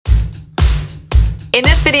In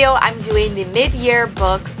this video, I'm doing the mid-year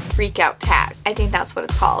book freakout tag. I think that's what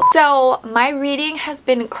it's called. So my reading has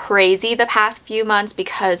been crazy the past few months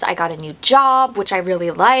because I got a new job, which I really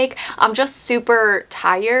like. I'm just super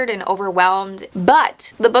tired and overwhelmed,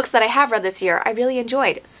 but the books that I have read this year, I really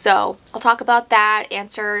enjoyed. So I'll talk about that,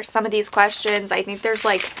 answer some of these questions. I think there's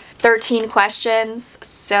like 13 questions,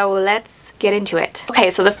 so let's get into it.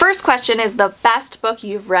 Okay, so the first question is the best book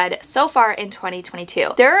you've read so far in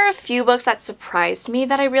 2022. There are a few books that surprised me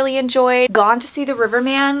that I really enjoyed. Gone to See the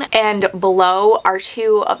Riverman and Below are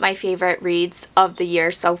two of my favorite reads of the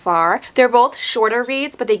year so far. They're both shorter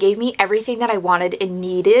reads, but they gave me everything that I wanted and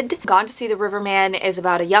needed. Gone to See the Riverman is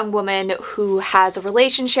about a young woman who has a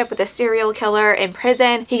relationship with a serial killer in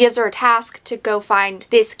prison. He gives her a task to go find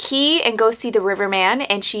this key and go see the Riverman,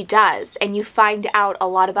 and she does, and you find out a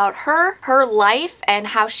lot about her life, and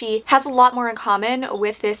how she has a lot more in common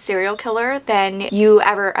with this serial killer than you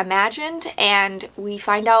ever imagined, and we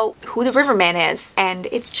find out who the Riverman is, and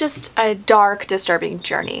it's just a dark, disturbing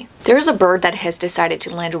journey. There's a bird that has decided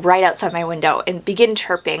to land right outside my window and begin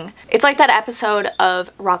chirping. It's like that episode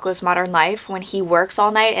of Rocko's Modern Life when he works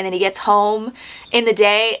all night and then he gets home in the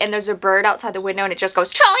day and there's a bird outside the window and it just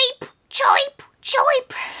goes choip, choip,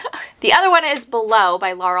 choip. The other one is Below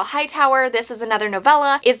by Laurel Hightower. This is another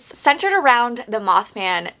novella. It's centered around the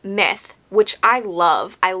Mothman myth, which I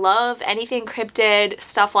love. I love anything cryptid,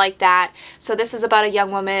 stuff like that. So this is about a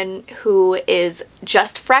young woman who is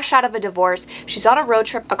just fresh out of a divorce. She's on a road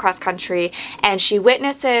trip across country and she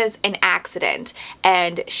witnesses an accident,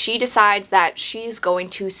 and she decides that she's going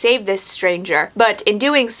to save this stranger. But in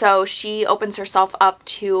doing so, she opens herself up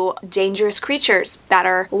to dangerous creatures that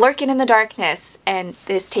are lurking in the darkness, and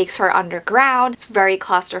this takes her underground. It's very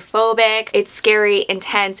claustrophobic. It's scary,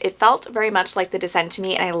 intense. It felt very much like The Descent to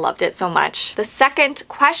me, and I loved it so much. The second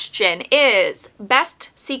question is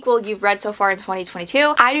best sequel you've read so far in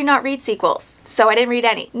 2022. I do not read sequels, so I didn't read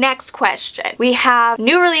any. Next question. We have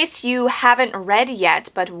new release you haven't read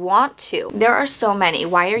yet but want to. There are so many.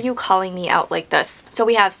 Why are you calling me out like this? So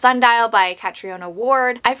we have Sundial by Catriona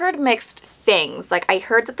Ward. I've heard mixed things. Like, I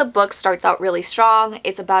heard that the book starts out really strong.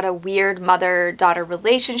 It's about a weird mother-daughter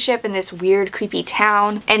relationship in this weird, creepy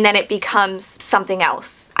town, and then it becomes something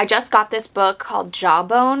else. I just got this book called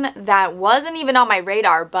Jawbone that wasn't even on my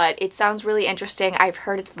radar, but it sounds really interesting. I've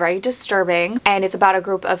heard it's very disturbing, and it's about a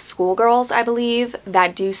group of schoolgirls, I believe,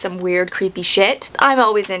 that do some weird, creepy shit. I'm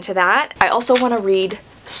always into that. I also want to read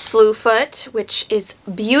Slewfoot, which is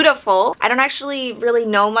beautiful. I don't actually really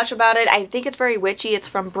know much about it. I think it's very witchy. It's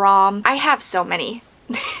from Brom. I have so many.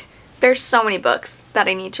 There's so many books that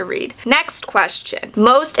I need to read. Next question.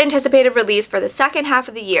 Most anticipated release for the second half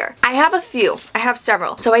of the year. I have a few. I have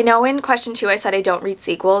several. So I know in question 2 I said I don't read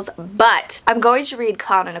sequels, but I'm going to read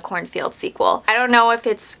Clown in a Cornfield sequel. I don't know if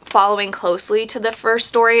it's following closely to the first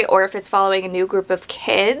story or if it's following a new group of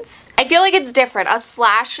kids. I feel like it's different. A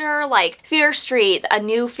slasher like Fear Street, a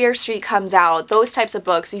new Fear Street comes out, those types of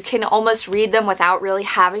books, you can almost read them without really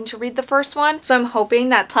having to read the first one. So I'm hoping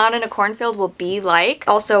that Clown in a Cornfield will be like.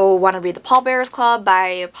 Also want to read The Pallbearers Club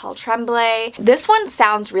by Tremblay. This one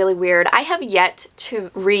sounds really weird. I have yet to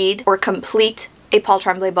read or complete a Paul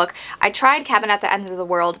Tremblay book. I tried Cabin at the End of the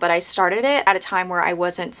World, but I started it at a time where I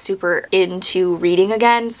wasn't super into reading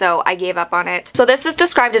again, so I gave up on it. So this is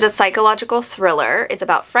described as a psychological thriller. It's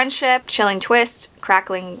about friendship, chilling twist,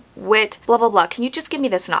 crackling wit, blah blah blah. Can you just give me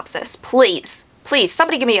the synopsis, please? Please,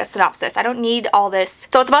 somebody give me a synopsis. I don't need all this.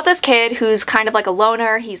 So it's about this kid who's kind of like a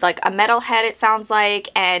loner. He's like a metalhead, it sounds like,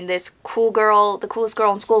 and this cool girl, the coolest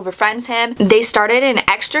girl in school, befriends him. They started an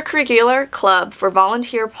extracurricular club for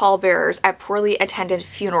volunteer pallbearers at poorly attended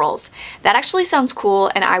funerals. That actually sounds cool,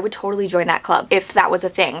 and I would totally join that club if that was a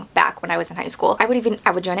thing back when I was in high school. I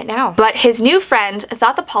would join it now. But his new friend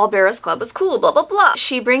thought the Pallbearers Club was cool, blah blah blah.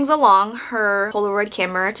 She brings along her Polaroid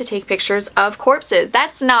camera to take pictures of corpses.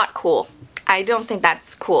 That's not cool. I don't think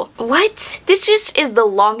that's cool. What? This just is the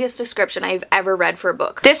longest description I've ever read for a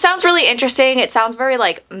book. This sounds really interesting. It sounds very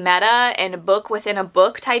like meta and a book within a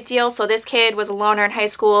book type deal. So this kid was a loner in high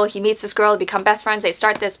school. He meets this girl, become best friends. They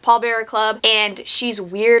start this Pallbearer Club, and she's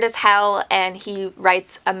weird as hell, and he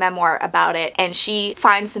writes a memoir about it, and she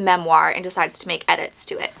finds the memoir and decides to make edits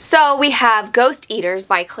to it. So we have Ghost Eaters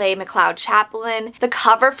by Mcleod Chapman. The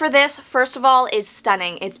cover for this, first of all, is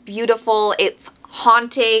stunning. It's beautiful. It's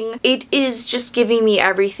haunting. It is just giving me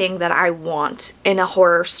everything that I want in a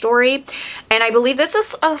horror story. And I believe this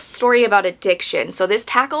is a story about addiction. So this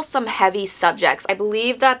tackles some heavy subjects. I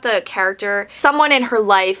believe that the character, someone in her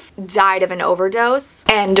life died of an overdose.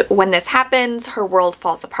 And when this happens, her world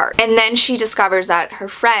falls apart. And then she discovers that her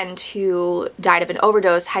friend who died of an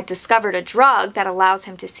overdose had discovered a drug that allows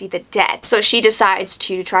him to see the dead. So she decides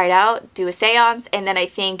to try it out, do a seance, and then I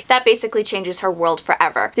think that basically changes her world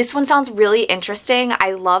forever. This one sounds really interesting.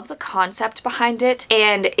 I love the concept behind it,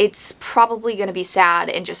 and it's probably going to be sad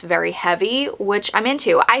and just very heavy, which I'm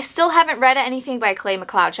into. I still haven't read anything by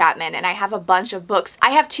Mcleod Chapman, and I have a bunch of books. I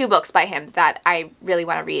have 2 books by him that I really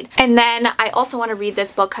want to read. And then I also want to read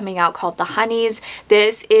this book coming out called The Honeys.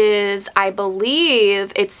 This is, I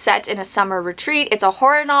believe, it's set in a summer retreat. It's a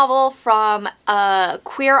horror novel from a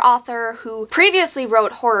queer author who previously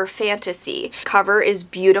wrote horror fantasy. Cover is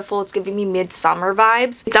beautiful. It's giving me midsummer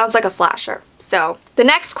vibes. It sounds like a slasher. So the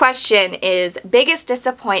next question is biggest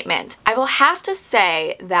disappointment. I will have to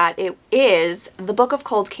say that it is The Book of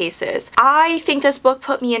Cold Cases. I think this book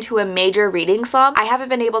put me into a major reading slump. I haven't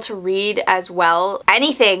been able to read as well,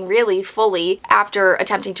 anything really fully after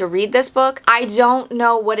attempting to read this book. I don't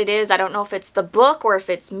know what it is. I don't know if it's the book or if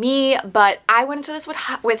it's me, but I went into this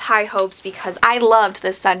with high hopes because I loved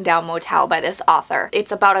The Sundial Motel by this author.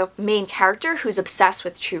 It's about a main character who's obsessed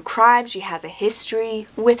with true crime. She has a history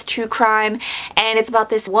with true crime, and it's about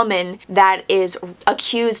this woman that is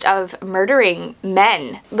accused of murdering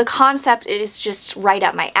men. The concept is just right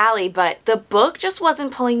up my alley, but the book just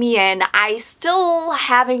wasn't pulling me in. I still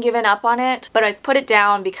haven't given up on it, but I've put it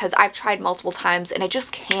down because I've tried multiple times and I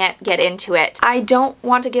just can't get into it. I don't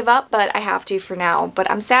want to give up, but I have to for now.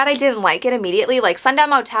 But I'm sad I didn't like it immediately. Like Sundial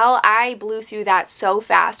Motel, I blew through that so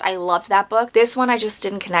fast. I loved that book. This one I just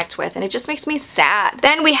didn't connect with, and it just makes me sad.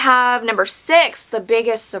 Then we have number 6, The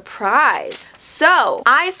Biggest Surprise. So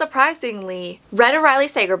I surprisingly read a Riley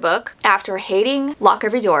Sager book after hating Lock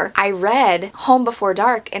Every Door. I read Home Before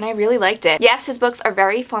Dark and I really liked it. Yes, his books are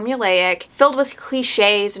very formulaic, filled with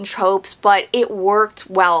cliches and tropes, but it worked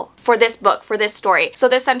well for this book, for this story. So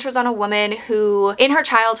this centers on a woman who, in her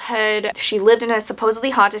childhood, she lived in a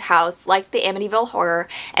supposedly haunted house like the Amityville Horror,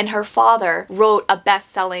 and her father wrote a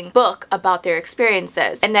best-selling book about their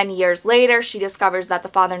experiences. And then years later, she discovers that the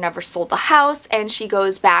father never sold the house, and she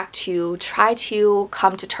goes back to try to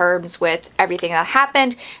come to terms with everything that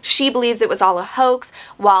happened. She believes it was all a hoax,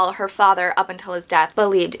 while her father, up until his death,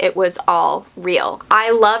 believed it was all real.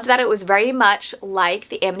 I loved that it was very much like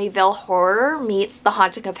the Amityville Horror meets The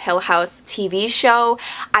Haunting of Hill House TV show.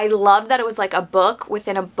 I love that it was like a book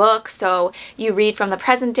within a book, so you read from the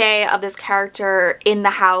present day of this character in the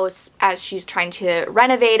house as she's trying to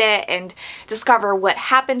renovate it and discover what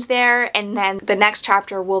happened there, and then the next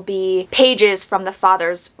chapter will be pages from the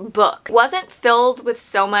father's book. It wasn't filled with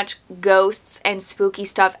so much ghosts and spooky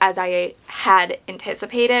stuff as I had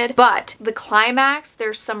anticipated, but the climax,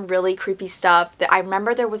 there's some really creepy stuff. I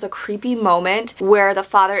remember there was a creepy moment where the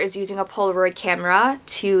father is using a Polaroid camera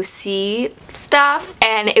to see stuff,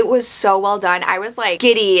 and it was so well done. I was like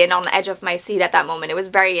giddy and on the edge of my seat at that moment. It was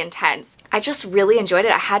very intense. I just really enjoyed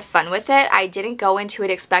it. I had fun with it. I didn't go into it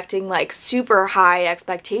expecting like super high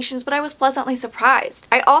expectations, but I was pleasantly surprised.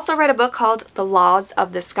 I also read a book called The Laws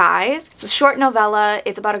of the Skies. It's a short novella.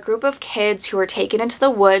 It's about a group of kids who are taken into the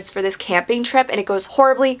woods for this camping trip, and it goes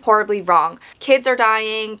horribly, horribly wrong. Kids are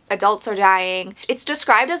dying, adults are dying. It's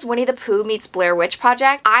described as Winnie the Pooh meets Blair Witch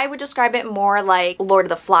Project. I would describe it more like Lord of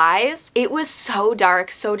the Flies. It was so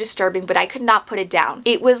dark, so disturbing, but I could not put it down.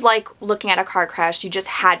 It was like looking at a car crash. You just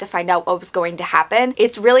had to find out what was going to happen.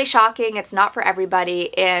 It's really shocking. It's not for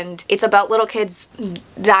everybody, and it's about little kids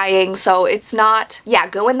dying, so it's not, yeah,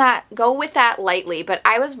 go with that lightly. But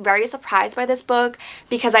I was very surprised by this book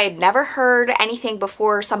because I had never heard anything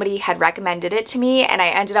before somebody had recommended it to me, and I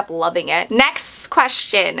ended up loving it. Next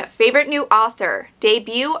question, favorite new author,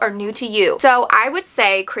 debut or new to you? So I would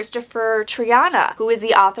say Kristopher Triana, who is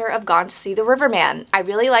the author of Gone to See the Riverman. I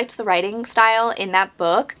really liked the writing style in that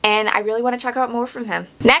book, and I really want to check out more from him.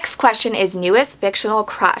 Next question is newest fictional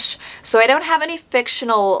crush. So I don't have any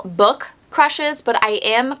fictional book crushes, but I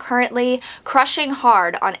am currently crushing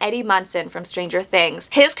hard on Eddie Munson from Stranger Things.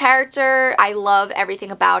 His character, I love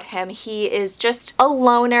everything about him. He is just a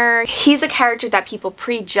loner. He's a character that people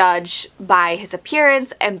prejudge by his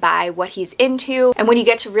appearance and by what he's into, and when you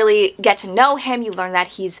get to really get to know him, you learn that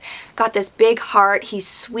he's got this big heart, he's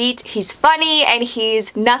sweet, he's funny, and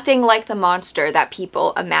he's nothing like the monster that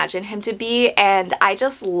people imagine him to be, and I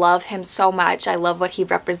just love him so much. I love what he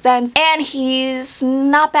represents, and he's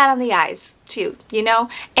not bad on the eyes too, you know?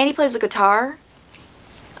 And he plays a guitar.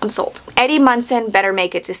 I'm sold. Eddie Munson better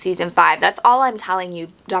make it to season 5. That's all I'm telling you,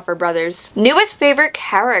 Duffer Brothers. Newest favorite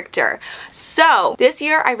character. So this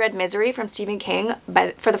year I read Misery from Stephen King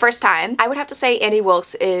for the first time. I would have to say Annie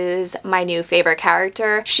Wilkes is my new favorite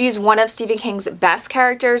character. She's one of Stephen King's best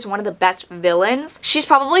characters, one of the best villains. She's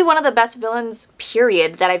probably one of the best villains,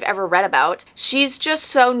 period, that I've ever read about. She's just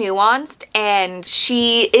so nuanced, and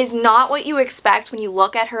she is not what you expect when you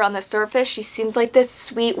look at her on the surface. She seems like this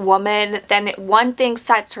sweet woman, then one thing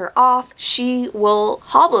sets her off, she will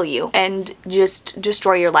hobble you and just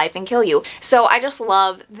destroy your life and kill you. So I just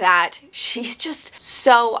love that she's just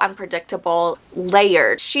so unpredictable,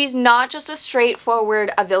 layered. She's not just a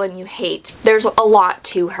straightforward a villain you hate. There's a lot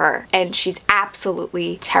to her, and she's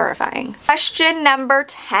absolutely terrifying. Question number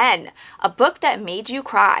 10. A book that made you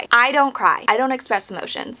cry. I don't cry. I don't express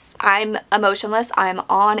emotions. I'm emotionless. I'm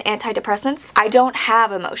on antidepressants. I don't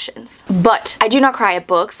have emotions. But I do not cry at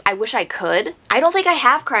books. I wish I could. I don't think I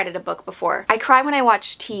have cried at a book before. I cry when I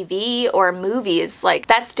watch TV or movies. Like,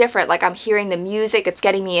 that's different. Like, I'm hearing the music, it's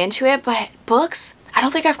getting me into it, but books? I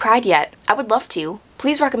don't think I've cried yet. I would love to.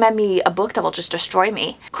 Please recommend me a book that will just destroy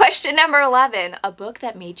me. Question number 11, a book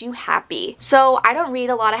that made you happy. So I don't read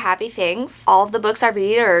a lot of happy things. All of the books I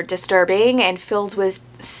read are disturbing and filled with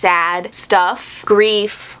sad stuff,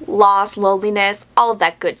 grief, loss, loneliness, all of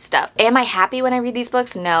that good stuff. Am I happy when I read these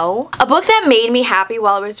books? No. A book that made me happy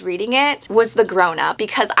while I was reading it was The Grown Up,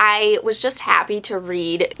 because I was just happy to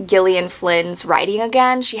read Gillian Flynn's writing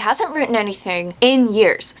again. She hasn't written anything in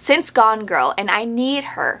years, since Gone Girl, and I need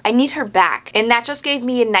her. I need her back. And that just gave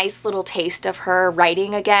me a nice little taste of her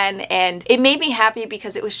writing again, and it made me happy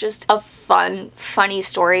because it was just a fun, funny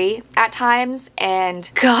story at times,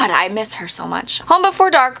 and God, I miss her so much. Home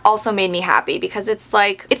Before Dark also made me happy because it's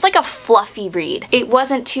like a fluffy read. It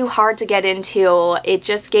wasn't too hard to get into. It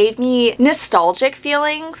just gave me nostalgic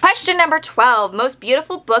feelings. Question number 12, most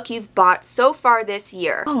beautiful book you've bought so far this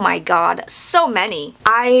year. Oh my God, so many.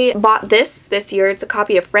 I bought this year. It's a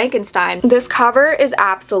copy of Frankenstein. This cover is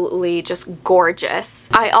absolutely just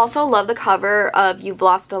gorgeous. I also love the cover of You've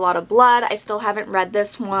Lost a Lot of Blood. I still haven't read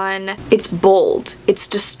this one. It's bold. It's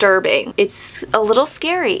disturbing. It's a little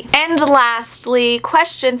scary. And lastly,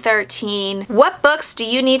 question 13, what books do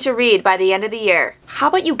you need to read by the end of the year? How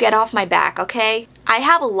about you get off my back, okay? I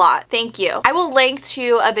have a lot, thank you. I will link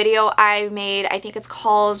to a video I made, I think it's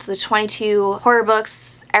called the 22 horror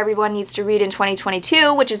books everyone needs to read in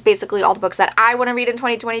 2022, which is basically all the books that I want to read in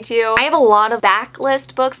 2022. I have a lot of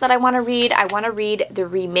backlist books that I want to read. I want to read The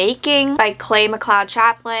Remaking by Mcleod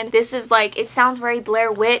Chapman. This is like, it sounds very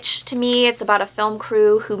Blair Witch to me. It's about a film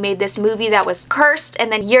crew who made this movie that was cursed,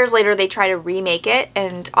 and then years later they try to remake it,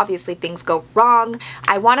 and obviously things go wrong.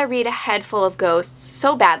 I want to read A Head Full of Ghosts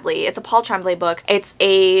so badly. It's a Paul Tremblay book. It's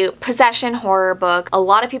a possession horror book. A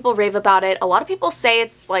lot of people rave about it. A lot of people say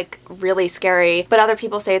it's like really scary, but other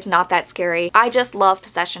people say it's not that scary. I just love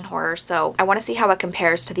possession horror, so I want to see how it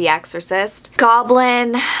compares to The Exorcist.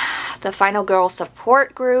 Goblin, The Final Girl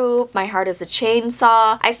Support Group, My Heart is a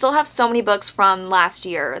Chainsaw. I still have so many books from last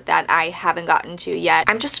year that I haven't gotten to yet.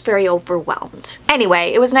 I'm just very overwhelmed.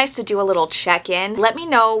 Anyway, it was nice to do a little check-in. Let me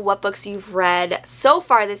know what books you've read so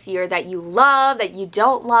far this year that you love, that you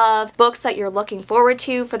don't love, books that you're looking forward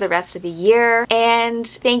to for the rest of the year. And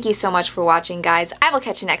thank you so much for watching, guys. I will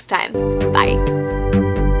catch you next time. Bye.